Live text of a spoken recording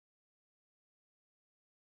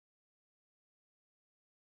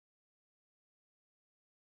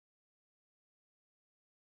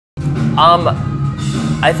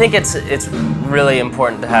I think it's really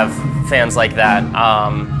important to have fans like that.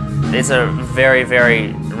 It's a very,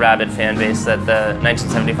 very rabid fan base that the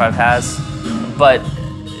 1975 has, but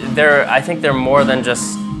I think they're more than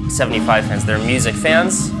just 75 fans. They're music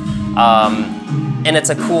fans, and it's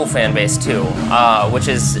a cool fan base too, which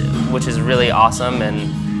is really awesome.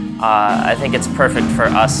 And I think it's perfect for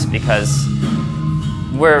us because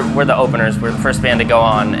we're the openers. We're the first band to go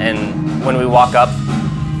on, and when we walk up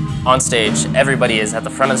on stage, everybody is at the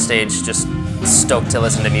front of the stage just stoked to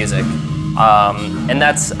listen to music. And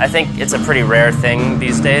I think it's a pretty rare thing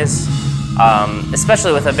these days,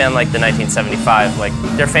 especially with a band like the 1975. Like,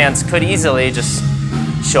 their fans could easily just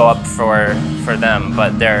show up for them,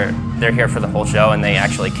 but they're here for the whole show and they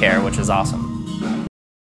actually care, which is awesome.